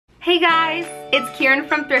Hey guys, it's Kieran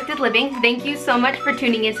from Thrifted Living. Thank you so much for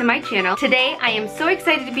tuning into my channel. Today, I am so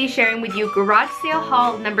excited to be sharing with you garage sale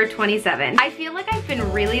haul number 27. I feel like I've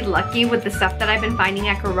been really lucky with the stuff that I've been finding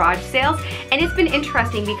at garage sales, and it's been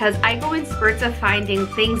interesting because I go in spurts of finding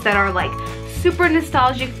things that are like super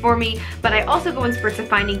nostalgic for me, but I also go in spurts of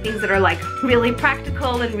finding things that are like really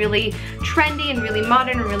practical and really trendy and really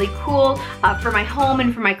modern and really cool for my home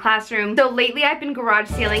and for my classroom. So lately I've been garage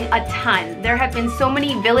sailing a ton. There have been so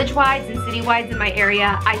many village-wides and city-wides in my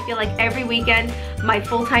area. I feel like every weekend my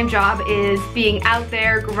full-time job is being out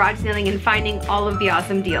there garage sailing and finding all of the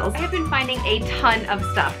awesome deals. I have been finding a ton of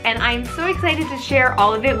stuff and I'm so excited to share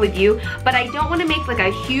all of it with you, but I don't want to make like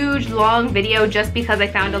a huge long video just because I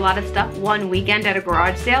found a lot of stuff one weekend at a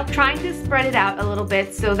garage sale. I'm trying to spread it out a little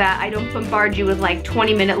bit so that I don't bombard you with like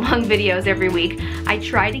 20-minute long videos every week. I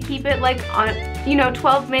try to keep it like on,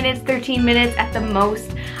 12 minutes, 13 minutes at the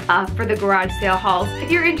most for the garage sale hauls.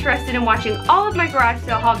 If you're interested in watching all of my garage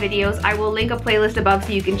sale haul videos, I will link a playlist above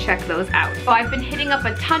so you can check those out. So I've been hitting up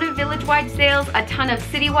a ton of village-wide sales, a ton of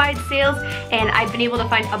city-wide sales, and I've been able to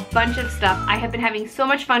find a bunch of stuff. I have been having so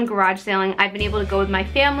much fun garage sailing. I've been able to go with my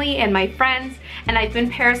family and my friends, and I've been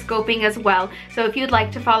periscoping as well. So if you'd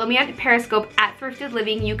like to follow me on Periscope at Thrifted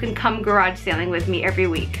Living, you can come garage sailing with me every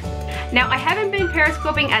week. Now, I haven't been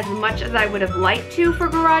periscoping as much as I would have liked to for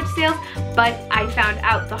garage sales, but I found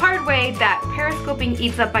out the hard way that periscoping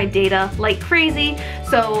eats up my data like crazy,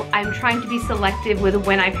 so I'm trying to be selective with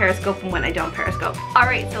when I periscope and when I don't periscope.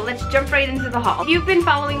 Alright, so let's jump right into the haul. If you've been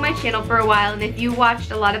following my channel for a while, and if you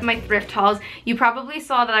watched a lot of my thrift hauls, you probably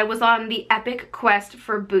saw that I was on the epic quest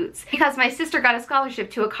for boots, because my sister got a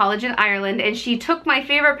scholarship to a college in Ireland, and she took my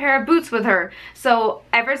favorite pair of boots with her. So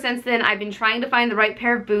ever since then, I've been trying to find the right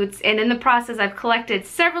pair of boots, and in the process, I've collected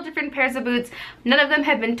several different pairs of boots. None of them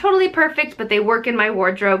have been totally perfect, but they work in my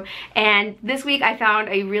wardrobe. And this week I found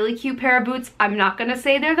a really cute pair of boots. I'm not gonna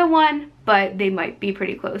say they're the one, but they might be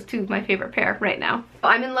pretty close to my favorite pair right now.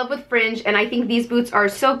 I'm in love with fringe, and I think these boots are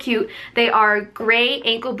so cute. They are gray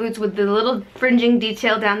ankle boots with the little fringing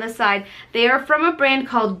detail down the side. They are from a brand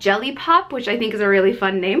called Jelly Pop, which I think is a really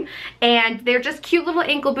fun name. And they're just cute little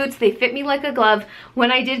ankle boots. They fit me like a glove.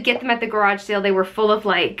 When I did get them at the garage sale, they were full of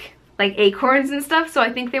like acorns and stuff, so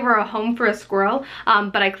I think they were a home for a squirrel,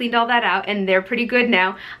 but I cleaned all that out and they're pretty good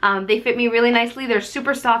now. They fit me really nicely. They're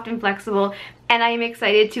super soft and flexible, and I am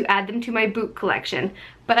excited to add them to my boot collection,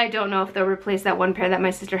 but I don't know if they'll replace that one pair that my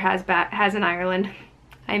sister has in Ireland.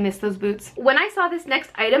 I miss those boots. When I saw this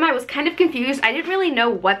next item, I was kind of confused. I didn't really know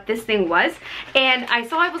what this thing was, and I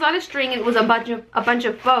saw it was on a string and it was a bunch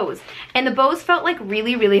of bows, and the bows felt like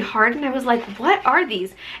really hard, and I was like, what are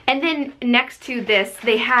these? And then next to this,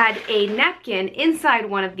 they had a napkin inside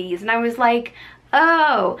one of these, and I was like,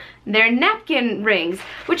 oh, they're napkin rings,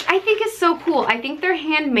 which I think is so cool. I think they're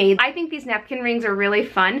handmade. I think these napkin rings are really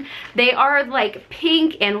fun. They are like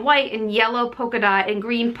pink and white and yellow polka dot and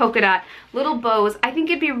green polka dot little bows. I think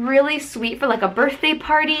it'd be really sweet for like a birthday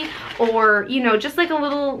party, or just like a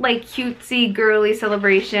little like cutesy girly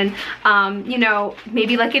celebration,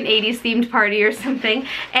 maybe like an 80s themed party or something.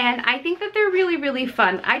 And I think that they're really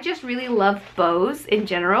fun. I just really love bows in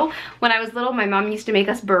general. When I was little, my mom used to make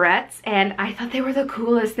us barrettes, and I thought they were the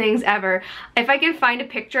coolest things ever. If I can find a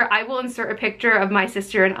picture, I will insert a picture of my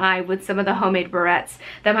sister and I with some of the homemade barrettes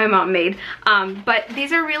that my mom made. But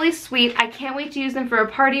these are really sweet. I can't wait to use them for a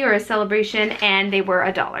party or a celebration, and they were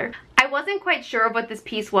 $1. I wasn't quite sure of what this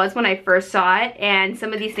piece was when I first saw it, and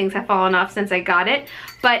some of these things have fallen off since I got it,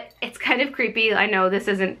 but it's kind of creepy. I know this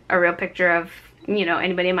isn't a real picture of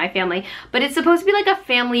anybody in my family, but it's supposed to be like a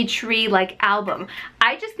family tree like album.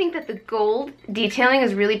 I just think that the gold detailing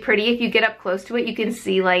is really pretty. If you get up close to it, you can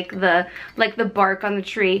see like the bark on the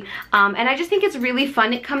tree, and I just think it's really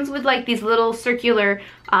fun. It comes with like these little circular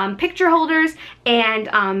picture holders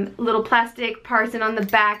and little plastic parts, and on the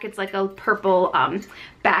back it's like a purple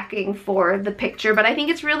backing for the picture, but I think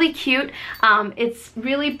it's really cute. It's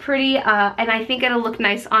really pretty, and I think it'll look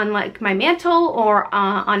nice on like my mantle or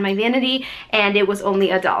on my vanity, and it was only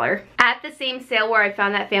 $1. At the same sale where I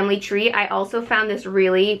found that family tree, I also found this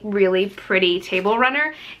really pretty table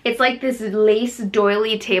runner. It's like this lace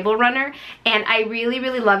doily table runner, and I really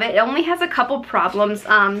love it. It only has a couple problems.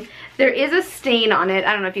 There is a stain on it.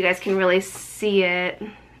 I don't know if you guys can really see it.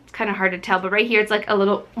 it's kind of hard to tell, but right here it's like a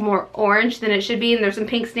little more orange than it should be, and there's some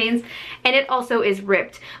pink stains, and it also is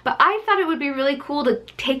ripped. But I thought it would be really cool to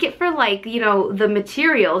take it for like, you know, the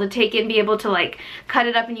material, to take it and be able to like cut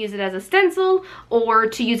it up and use it as a stencil, or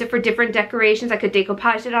to use it for different decorations. I could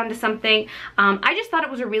decoupage it onto something. I just thought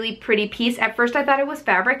it was a really pretty piece. At first I thought it was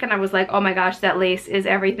fabric, and I was like, oh my gosh, that lace is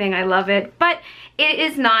everything, I love it. But it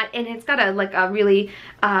is not, and it's got a like a really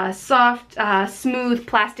soft, smooth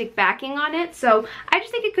plastic backing on it. So I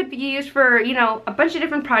just think it could be used for, you know, a bunch of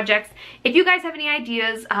different projects. If you guys have any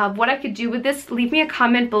ideas of what I could do with this, leave me a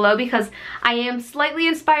comment below, because I am slightly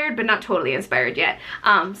inspired, but not totally inspired yet.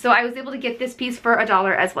 So I was able to get this piece for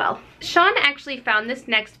 $1 as well. Sean actually found this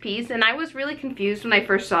next piece, and I was really confused when I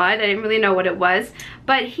first saw it. I didn't really know what it was,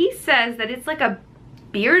 but he says that it's like a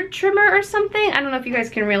beard trimmer or something. I don't know if you guys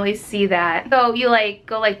can really see that. So you like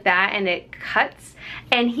go like that and it cuts,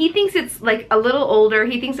 and he thinks it's like a little older.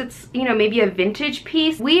 He thinks it's, you know, maybe a vintage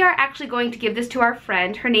piece. We are actually going to give this to our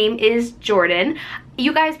friend. Her name is Jordan.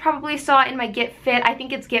 You guys probably saw in my Get Fit, I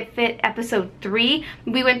think it's Get Fit episode 3,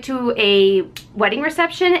 we went to a wedding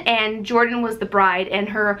reception and Jordan was the bride and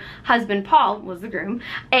her husband Paul was the groom,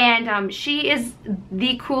 and she is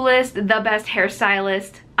the coolest, the best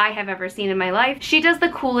hairstylist I have ever seen in my life. She does the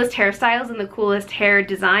coolest hairstyles and the coolest hair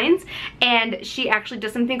designs, and she actually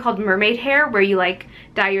does something called mermaid hair, where you like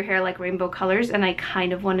dye your hair like rainbow colors, and I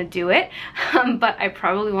kind of want to do it, but I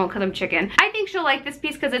probably won't because I'm chicken. I think she'll like this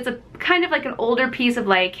piece because it's a kind of like an older piece of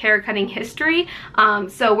like hair cutting history.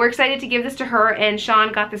 So we're excited to give this to her, and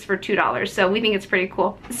Sean got this for $2, so we think it's pretty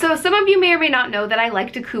cool. So some of you may or may not know that I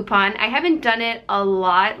like to coupon. I haven't done it a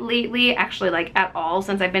lot lately, actually like at all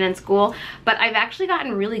since I've been in school, but I've actually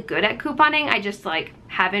gotten really good at couponing. I just like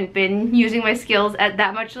haven't been using my skills at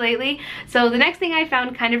that much lately. So the next thing I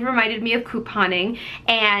found kind of reminded me of couponing,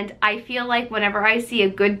 and I feel like whenever I see a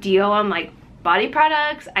good deal on like body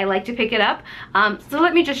products, I like to pick it up. So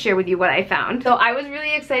let me just share with you what I found. So I was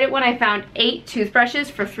really excited when I found 8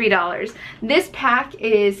 toothbrushes for $3. This pack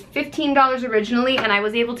is $15 originally, and I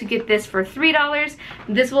was able to get this for $3.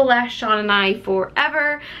 This will last Sean and I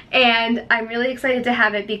forever, and I'm really excited to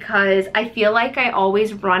have it because I feel like I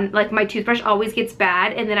always run, like my toothbrush always gets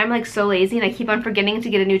bad, and then I'm like so lazy and I keep on forgetting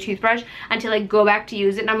to get a new toothbrush until I go back to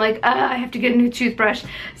use it, and I'm like, I have to get a new toothbrush.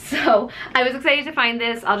 So I was excited to find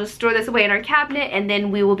this. I'll just store this away in our cabinet, and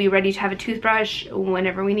then we will be ready to have a toothbrush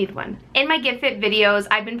whenever we need one. In my Get Fit videos,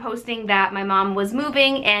 I've been posting that my mom was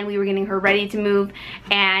moving and we were getting her ready to move,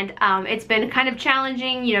 and it's been kind of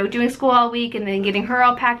challenging, you know, doing school all week and then getting her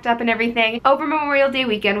all packed up and everything. Over Memorial Day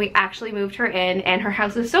weekend, we actually moved her in, and her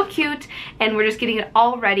house is so cute, and we're just getting it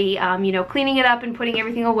all ready, you know, cleaning it up and putting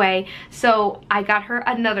everything away. So I got her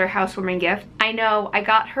another housewarming gift. I know I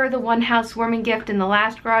got her the one housewarming gift in the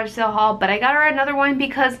last garage sale haul, but I got her another one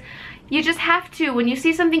because you just have to. When you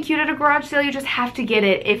see something cute at a garage sale, you just have to get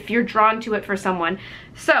it if you're drawn to it for someone.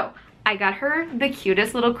 So I got her the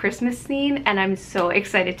cutest little Christmas scene, and I'm so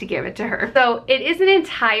excited to give it to her. So it is an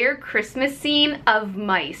entire Christmas scene of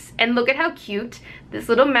mice, and look at how cute. This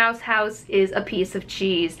little mouse house is a piece of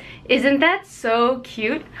cheese. Isn't that so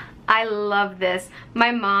cute? I love this.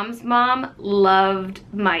 My mom's mom loved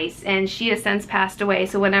mice, and she has since passed away,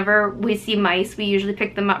 so whenever we see mice, we usually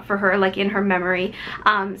pick them up for her, like in her memory.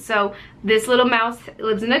 So this little mouse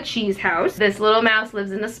lives in a cheese house. This little mouse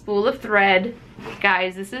lives in a spool of thread.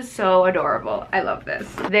 Guys, this is so adorable. I love this.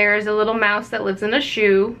 There's a little mouse that lives in a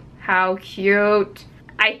shoe. How cute.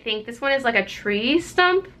 I think this one is like a tree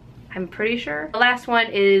stump. I'm pretty sure. The last one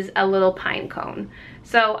is a little pine cone.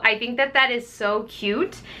 So I think that that is so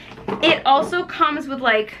cute. It also comes with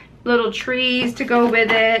like little trees to go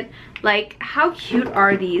with it. Like, how cute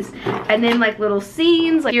are these? And then like little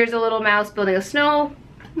scenes. Like, here's a little mouse building a snow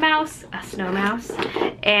mouse.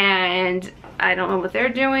 And I don't know what they're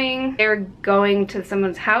doing. They're going to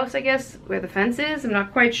someone's house, I guess, where the fence is. I'm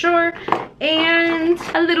not quite sure. And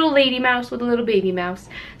a little lady mouse with a little baby mouse.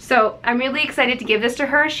 So I'm really excited to give this to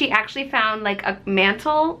her. She actually found like a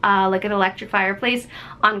mantle, like an electric fireplace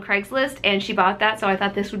on Craigslist, and she bought that. So I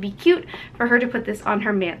thought this would be cute for her to put this on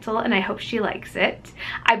her mantle, and I hope she likes it.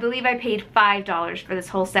 I believe I paid $5 for this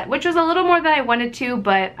whole set, which was a little more than I wanted to,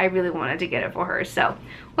 but I really wanted to get it for her. So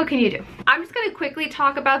what can you do? I'm just gonna quickly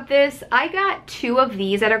talk about this. I got 2 of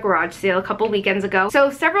these at a garage sale a couple weekends ago. So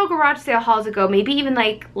several garage sale hauls ago, maybe even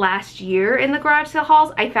like last year in the garage sale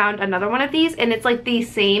hauls, I found another one of these, and it's like the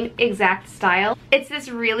same exact style. It's this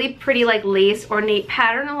really pretty like lace ornate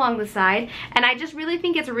pattern along the side, and I just really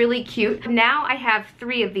think it's really cute. Now I have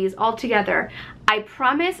 3 of these all together. I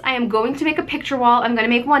promise I am going to make a picture wall. I'm going to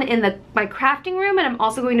make one in my crafting room, and I'm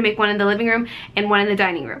also going to make one in the living room and one in the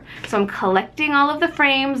dining room. So I'm collecting all of the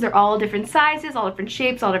frames. They're all different sizes, all different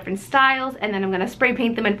shapes, all different styles, and then I'm going to spray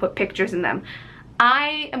paint them and put pictures in them.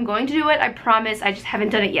 I am going to do it, I promise. I just haven't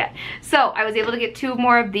done it yet. So I was able to get 2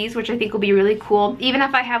 more of these, which I think will be really cool. Even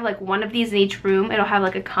if I have like one of these in each room, it'll have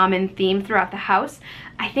like a common theme throughout the house.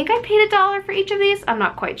 I think I paid $1 for each of these. I'm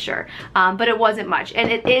not quite sure, but it wasn't much.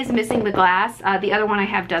 And it is missing the glass. The other one I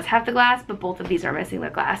have does have the glass, but both of these are missing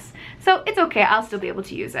the glass. So it's okay, I'll still be able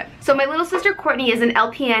to use it. So my little sister Courtney is an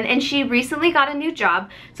LPN, and she recently got a new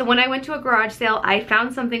job. So when I went to a garage sale, I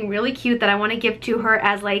found something really cute that I want to give to her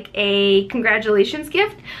as like a congratulations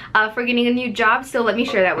gift for getting a new job. So let me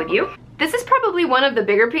share that with you. This is probably one of the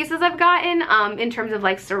bigger pieces I've gotten in terms of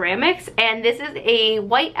like ceramics, and this is a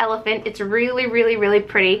white elephant. It's really, really, really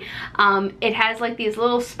pretty. It has like these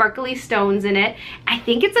little sparkly stones in it. I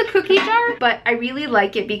think it's a cookie jar, but I really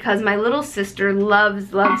like it because my little sister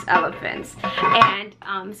loves elephants.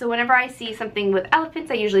 And so whenever I see something with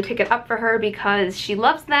elephants, I usually pick it up for her because she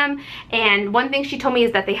loves them. And one thing she told me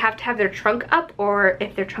is that they have to have their trunk up, or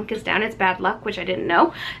if their trunk is down, it's bad luck, which I didn't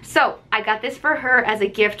know. So I got this for her as a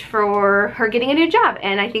gift for her getting a new job,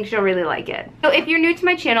 and I think she'll really like it. So if you're new to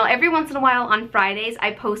my channel, every once in a while on Fridays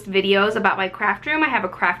I post videos about my craft room. I have a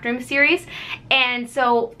craft room series, and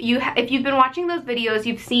so if you've been watching those videos,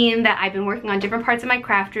 you've seen that I've been working on different parts of my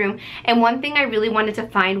craft room. And one thing I really wanted to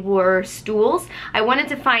find were stools. I wanted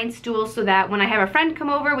to find stools so that when I have a friend come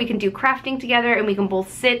over, we can do crafting together and we can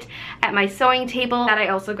both sit at my sewing table that I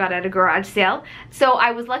also got at a garage sale. So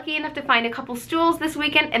I was lucky enough to find a couple stools this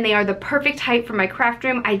weekend, and they are the perfect height for my craft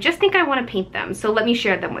room. I just think I want to paint them, so let me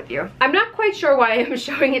share them with you. I'm not quite sure why I'm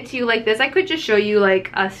showing it to you like this. I could just show you like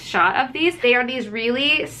a shot of these. They are these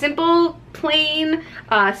really simple, plain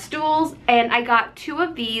stools, and I got 2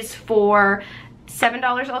 of these for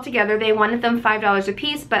 $7 altogether. They wanted them $5 a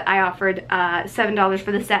piece, but I offered $7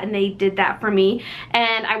 for the set, and they did that for me.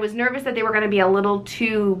 And I was nervous that they were going to be a little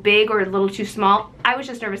too big or a little too small. I was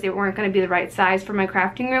just nervous they weren't going to be the right size for my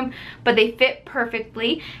crafting room, but they fit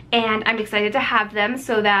perfectly, and I'm excited to have them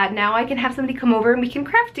so that now I can have somebody come over and we can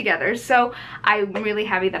craft together. So I'm really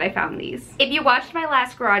happy that I found these. If you watched my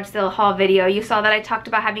last garage sale haul video, you saw that I talked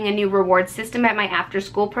about having a new reward system at my after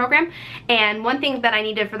school program, and one thing that I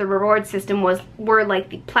needed for the reward system were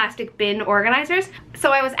like the plastic bin organizers.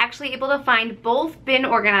 So I was actually able to find both bin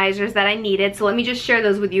organizers that I needed, so let me just share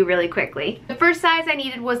those with you really quickly. The first size I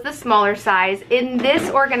needed was the smaller size. In this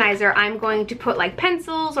organizer, I'm going to put like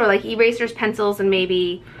pencils or like erasers, pencils, and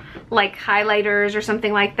maybe like highlighters or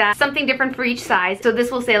something like that. Something different for each size. So this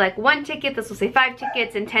will say like 1 ticket, this will say 5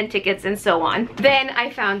 tickets, and 10 tickets, and so on. Then I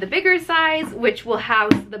found the bigger size, which will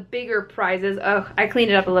house the bigger prizes. Oh, I cleaned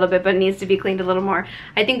it up a little bit, but it needs to be cleaned a little more.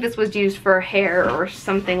 I think this was used for hair or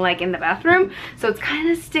something like in the bathroom, so it's kind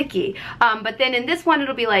of sticky. But then in this one,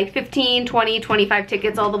 it'll be like 15, 20, 25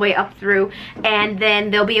 tickets all the way up through, and then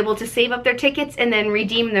they'll be able to save up their tickets and then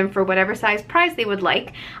redeem them for whatever size prize they would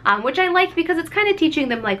like, which I like because it's kind of teaching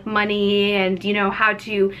them like money and, you know, how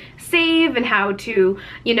to save and how to,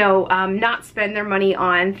 you know, not spend their money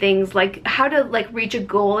on things like how to like reach a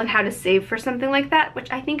goal and how to save for something like that,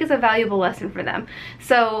 which I think is a valuable lesson for them.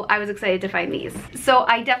 So I was excited to find these. So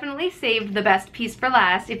I definitely saved the best piece for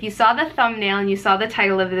last. If you saw the thumbnail and you saw the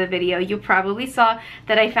title of the video, you probably saw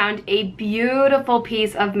that I found a beautiful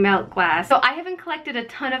piece of melt glass. So I haven't collected a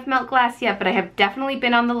ton of melt glass yet, but I have definitely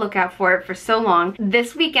been on the lookout for it for so long.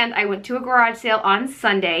 This weekend I went to a garage sale on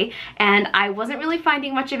Sunday, and I wasn't really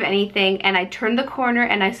finding much of anything, and I turned the corner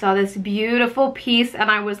and I saw this beautiful piece, and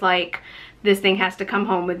I was like, this thing has to come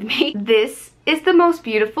home with me. This is the most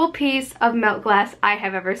beautiful piece of melt glass I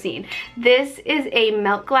have ever seen. This is a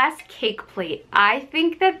melt glass cake plate. I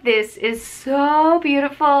think that this is so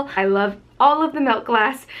beautiful. I love all of the melt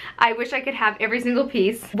glass. I wish I could have every single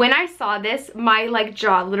piece. When I saw this, my like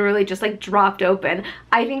jaw literally just like dropped open.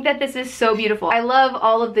 I think that this is so beautiful. I love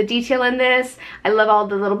all of the detail in this. I love all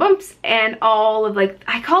the little bumps and all of like,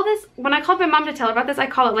 I call this, when I called my mom to tell her about this, I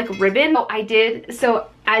call it like ribbon. Oh, I did. So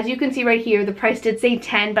as you can see right here, the price did say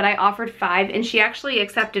 10, but I offered 5, and she actually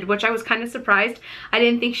accepted, which I was kind of surprised. I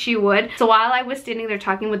didn't think she would. So while I was standing there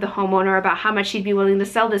talking with the homeowner about how much she'd be willing to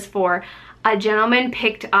sell this for, a gentleman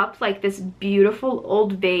picked up like this beautiful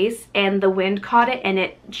old vase, and the wind caught it and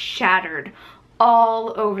it shattered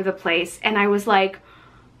all over the place. And I was like,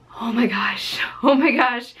 oh my gosh,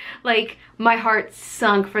 like my heart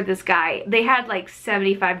sunk for this guy. They had like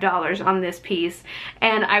 $75 on this piece,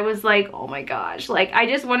 and I was like, oh my gosh, like I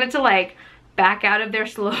just wanted to like back out of there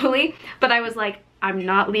slowly, but I was like, I'm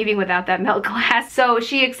not leaving without that milk glass. So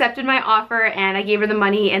she accepted my offer and I gave her the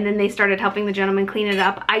money, and then they started helping the gentleman clean it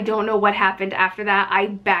up. I don't know what happened after that. I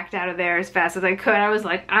backed out of there as fast as I could. I was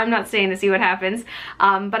like, I'm not staying to see what happens.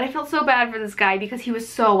 But I felt so bad for this guy because he was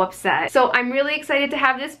so upset. So I'm really excited to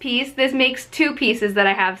have this piece. This makes 2 pieces that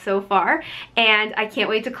I have so far, and I can't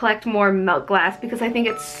wait to collect more milk glass because I think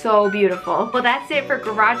it's so beautiful. Well, that's it for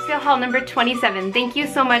garage sale haul number 27. Thank you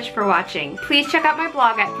so much for watching. Please check out my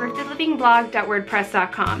blog at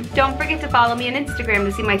thriftedlivingblog.wordpress.com. Don't forget to follow me on Instagram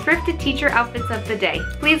to see my thrifted teacher outfits of the day.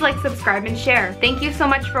 Please like, subscribe, and share. Thank you so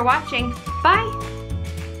much for watching. Bye!